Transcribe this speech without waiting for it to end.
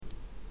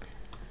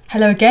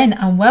Hello again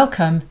and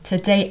welcome to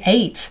day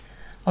 8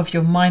 of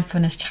your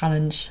mindfulness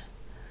challenge.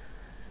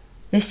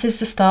 This is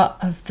the start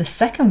of the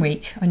second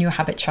week on your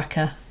habit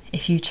tracker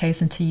if you've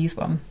chosen to use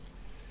one,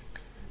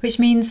 which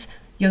means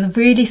you're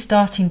really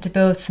starting to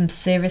build some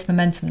serious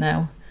momentum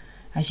now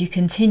as you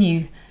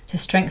continue to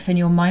strengthen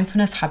your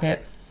mindfulness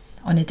habit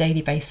on a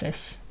daily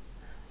basis.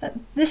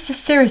 This is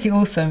seriously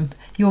awesome.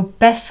 Your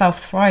best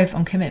self thrives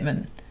on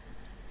commitment.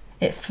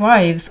 It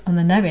thrives on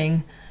the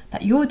knowing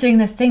that you're doing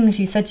the things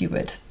you said you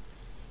would.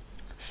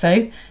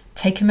 So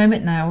take a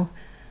moment now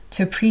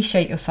to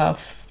appreciate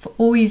yourself for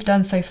all you've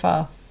done so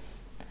far.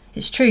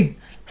 It's true,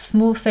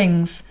 small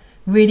things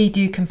really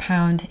do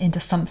compound into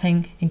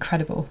something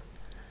incredible.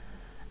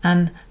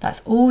 And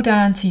that's all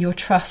down to your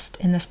trust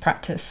in this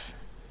practice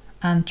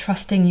and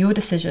trusting your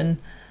decision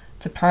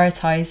to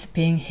prioritise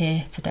being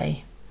here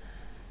today.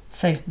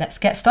 So let's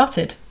get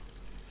started.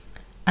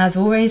 As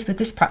always with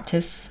this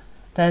practice,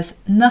 there's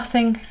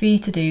nothing for you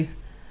to do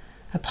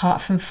apart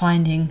from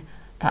finding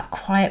that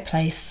quiet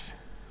place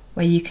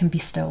where you can be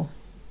still,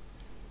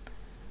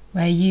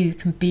 where you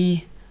can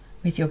be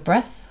with your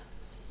breath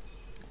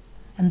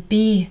and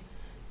be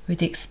with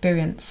the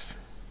experience,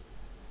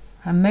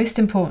 and most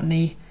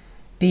importantly,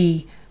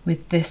 be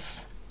with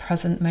this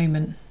present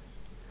moment,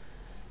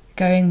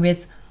 going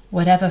with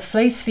whatever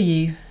flows for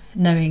you,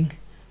 knowing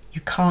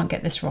you can't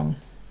get this wrong.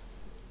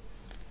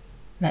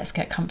 Let's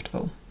get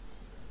comfortable.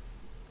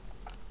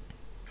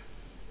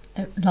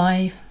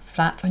 Lie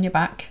flat on your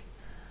back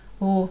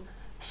or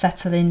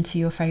settle into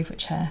your favourite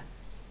chair.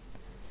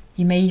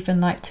 You may even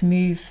like to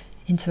move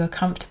into a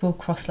comfortable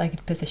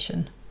cross-legged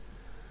position,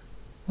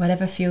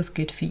 whatever feels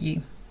good for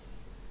you.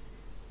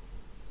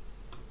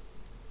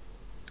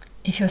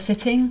 If you're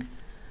sitting,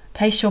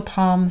 place your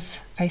palms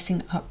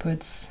facing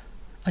upwards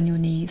on your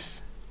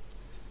knees.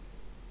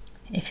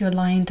 If you're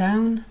lying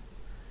down,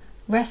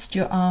 rest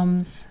your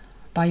arms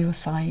by your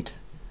side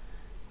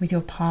with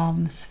your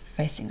palms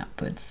facing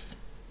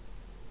upwards.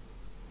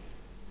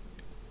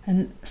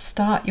 And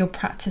start your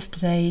practice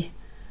today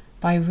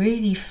by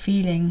really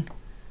feeling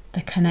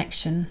the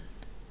connection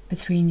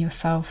between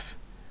yourself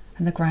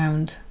and the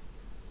ground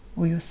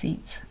or your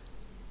seat.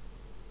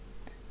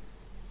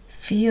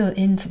 Feel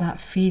into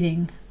that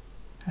feeling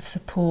of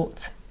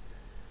support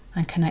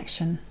and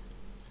connection.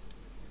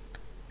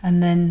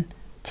 And then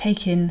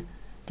take in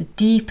the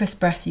deepest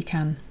breath you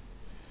can.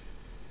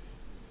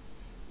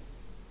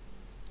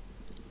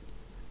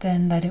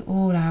 Then let it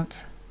all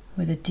out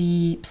with a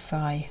deep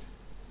sigh.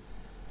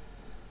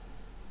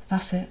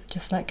 That's it,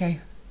 just let go.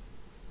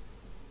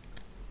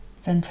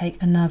 Then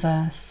take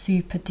another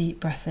super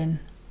deep breath in.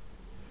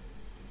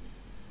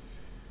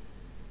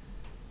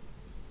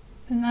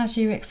 And as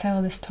you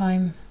exhale this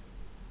time,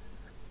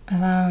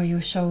 allow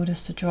your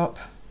shoulders to drop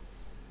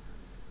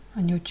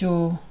and your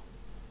jaw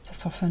to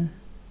soften.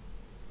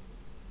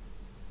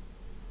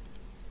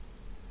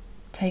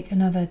 Take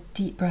another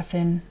deep breath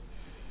in,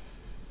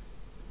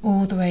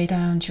 all the way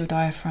down to your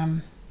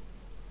diaphragm.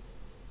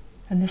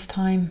 And this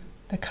time,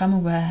 become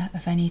aware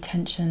of any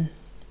tension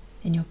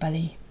in your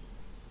belly.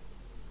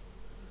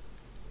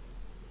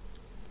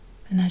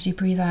 And as you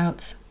breathe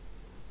out,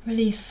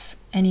 release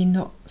any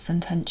knots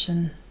and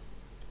tension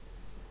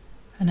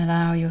and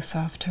allow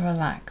yourself to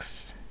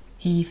relax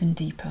even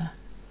deeper.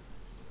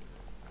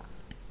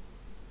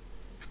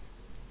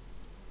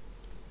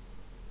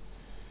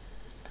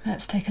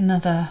 Let's take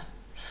another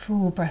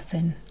full breath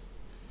in.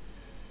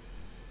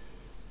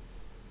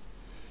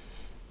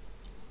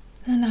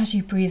 And as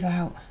you breathe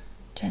out,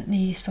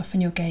 gently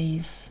soften your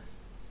gaze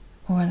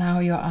or allow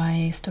your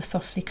eyes to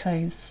softly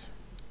close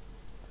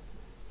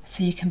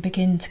so you can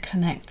begin to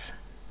connect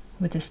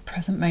with this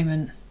present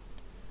moment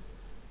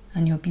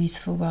and your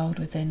beautiful world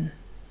within.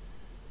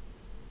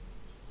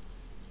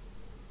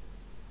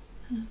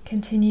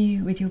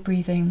 Continue with your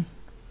breathing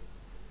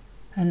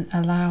and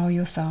allow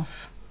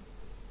yourself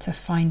to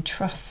find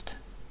trust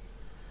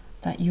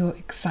that you're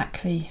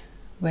exactly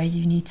where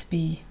you need to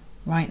be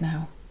right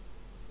now.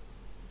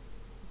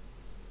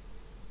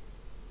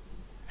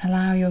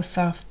 Allow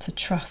yourself to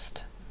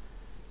trust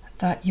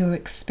that you're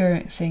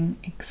experiencing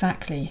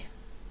exactly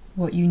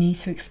what you need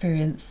to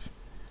experience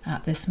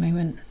at this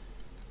moment.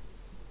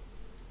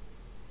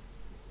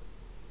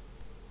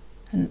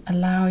 And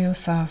allow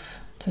yourself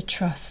to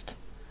trust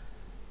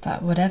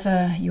that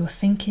whatever you're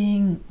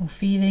thinking or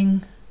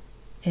feeling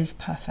is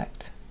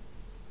perfect.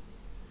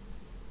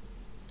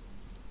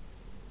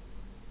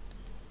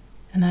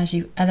 And as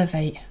you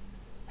elevate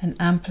and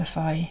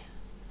amplify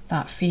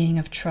that feeling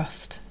of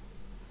trust,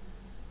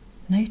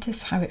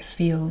 notice how it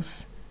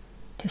feels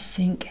to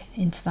sink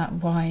into that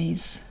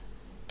wise,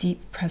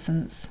 deep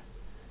presence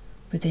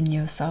within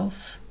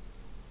yourself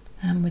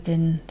and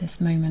within this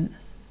moment.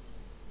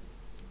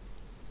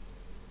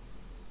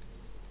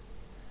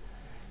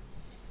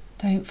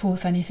 Don't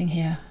force anything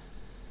here.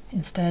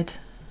 Instead,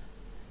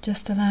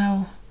 just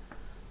allow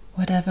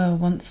whatever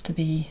wants to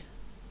be,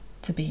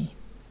 to be.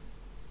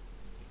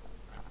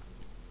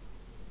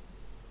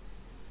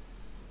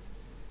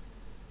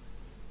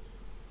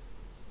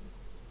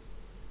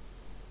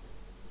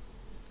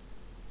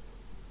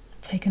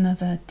 Take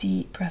another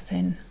deep breath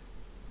in,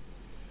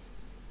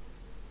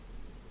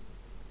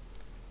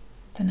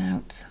 then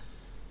out,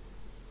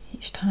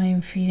 each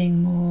time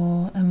feeling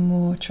more and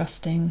more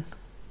trusting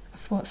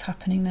of what's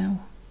happening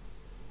now.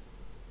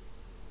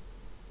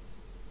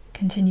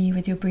 Continue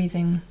with your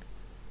breathing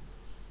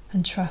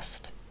and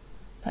trust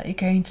that you're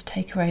going to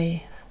take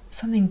away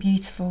something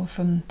beautiful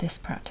from this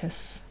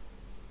practice.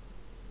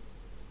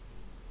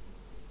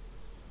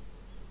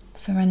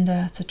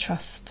 Surrender to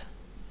trust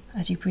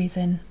as you breathe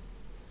in,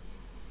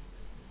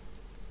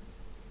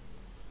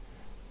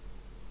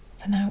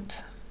 then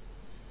out.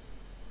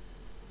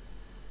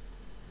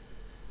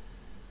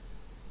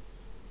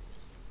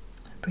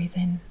 Breathe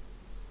in,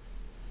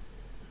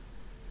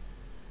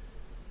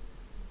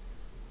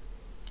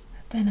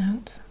 then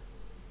out.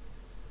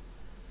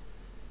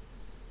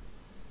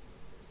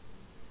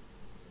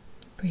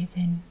 Breathe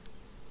in,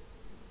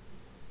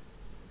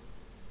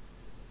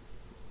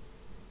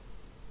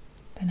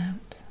 then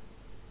out.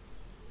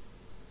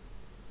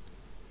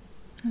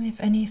 And if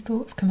any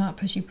thoughts come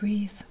up as you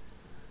breathe,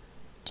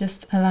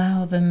 just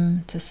allow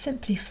them to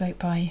simply float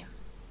by.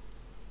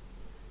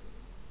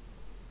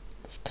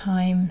 It's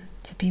time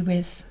to be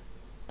with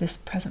this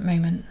present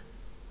moment.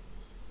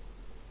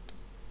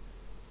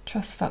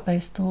 Trust that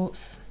those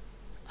thoughts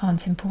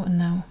aren't important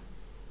now.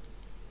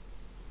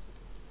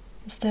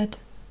 Instead,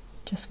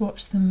 just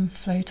watch them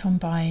float on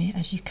by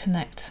as you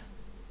connect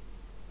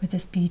with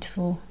this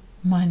beautiful,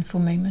 mindful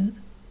moment.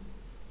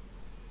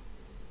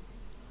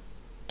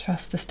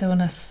 Trust the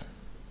stillness.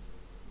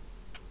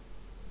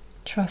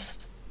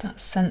 Trust that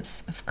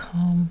sense of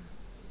calm.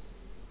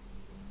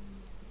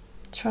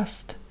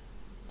 Trust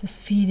this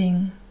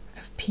feeling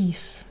of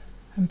peace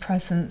and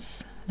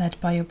presence led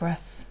by your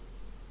breath.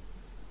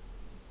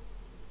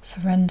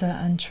 Surrender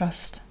and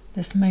trust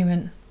this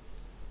moment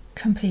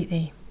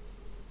completely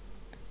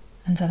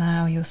and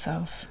allow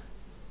yourself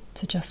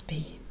to just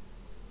be.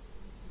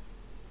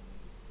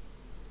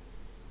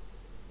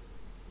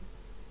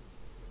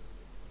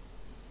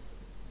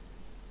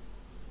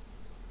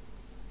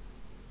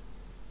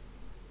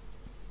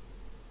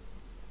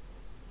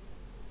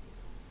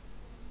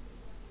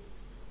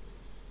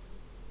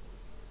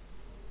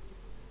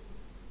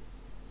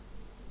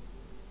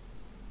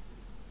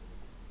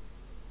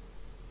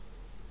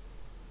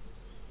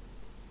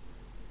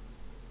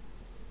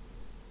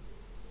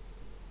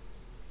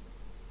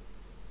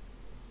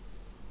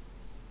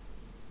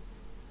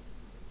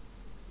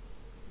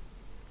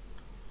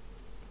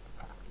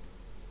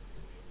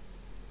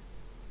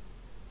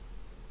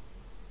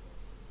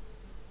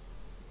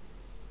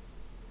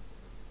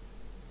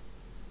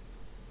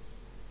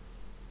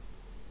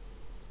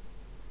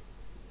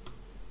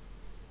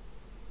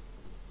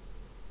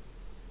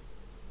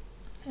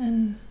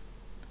 And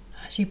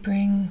as you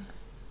bring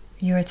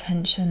your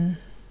attention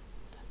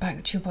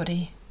back to your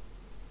body,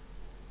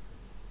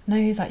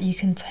 know that you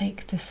can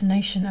take this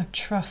notion of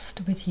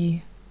trust with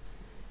you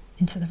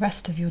into the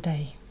rest of your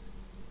day.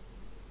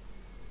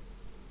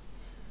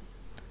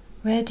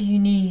 Where do you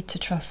need to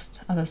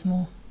trust others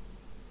more?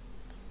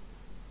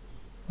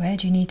 Where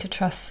do you need to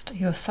trust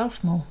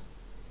yourself more?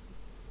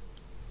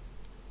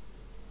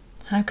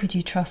 How could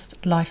you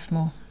trust life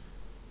more?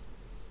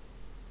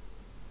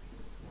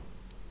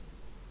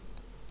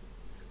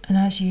 And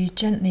as you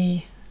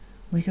gently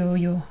wiggle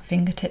your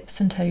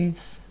fingertips and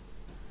toes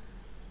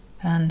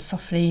and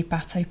softly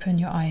bat open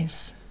your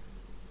eyes,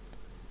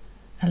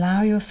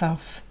 allow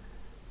yourself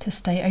to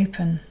stay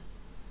open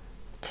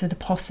to the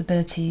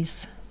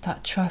possibilities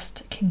that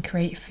trust can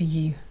create for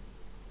you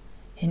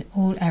in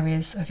all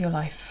areas of your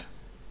life.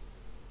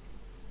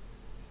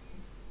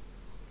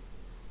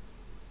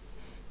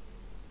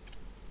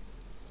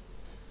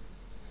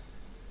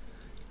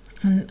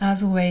 And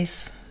as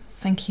always,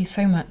 thank you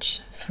so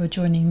much for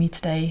joining me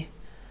today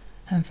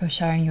and for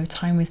sharing your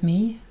time with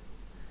me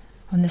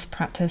on this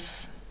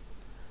practice.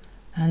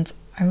 And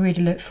I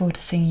really look forward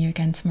to seeing you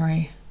again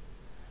tomorrow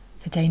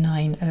for day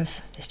 9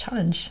 of this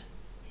challenge.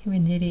 We're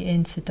nearly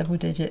into double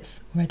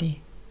digits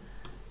already.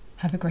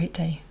 Have a great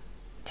day.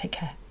 Take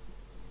care.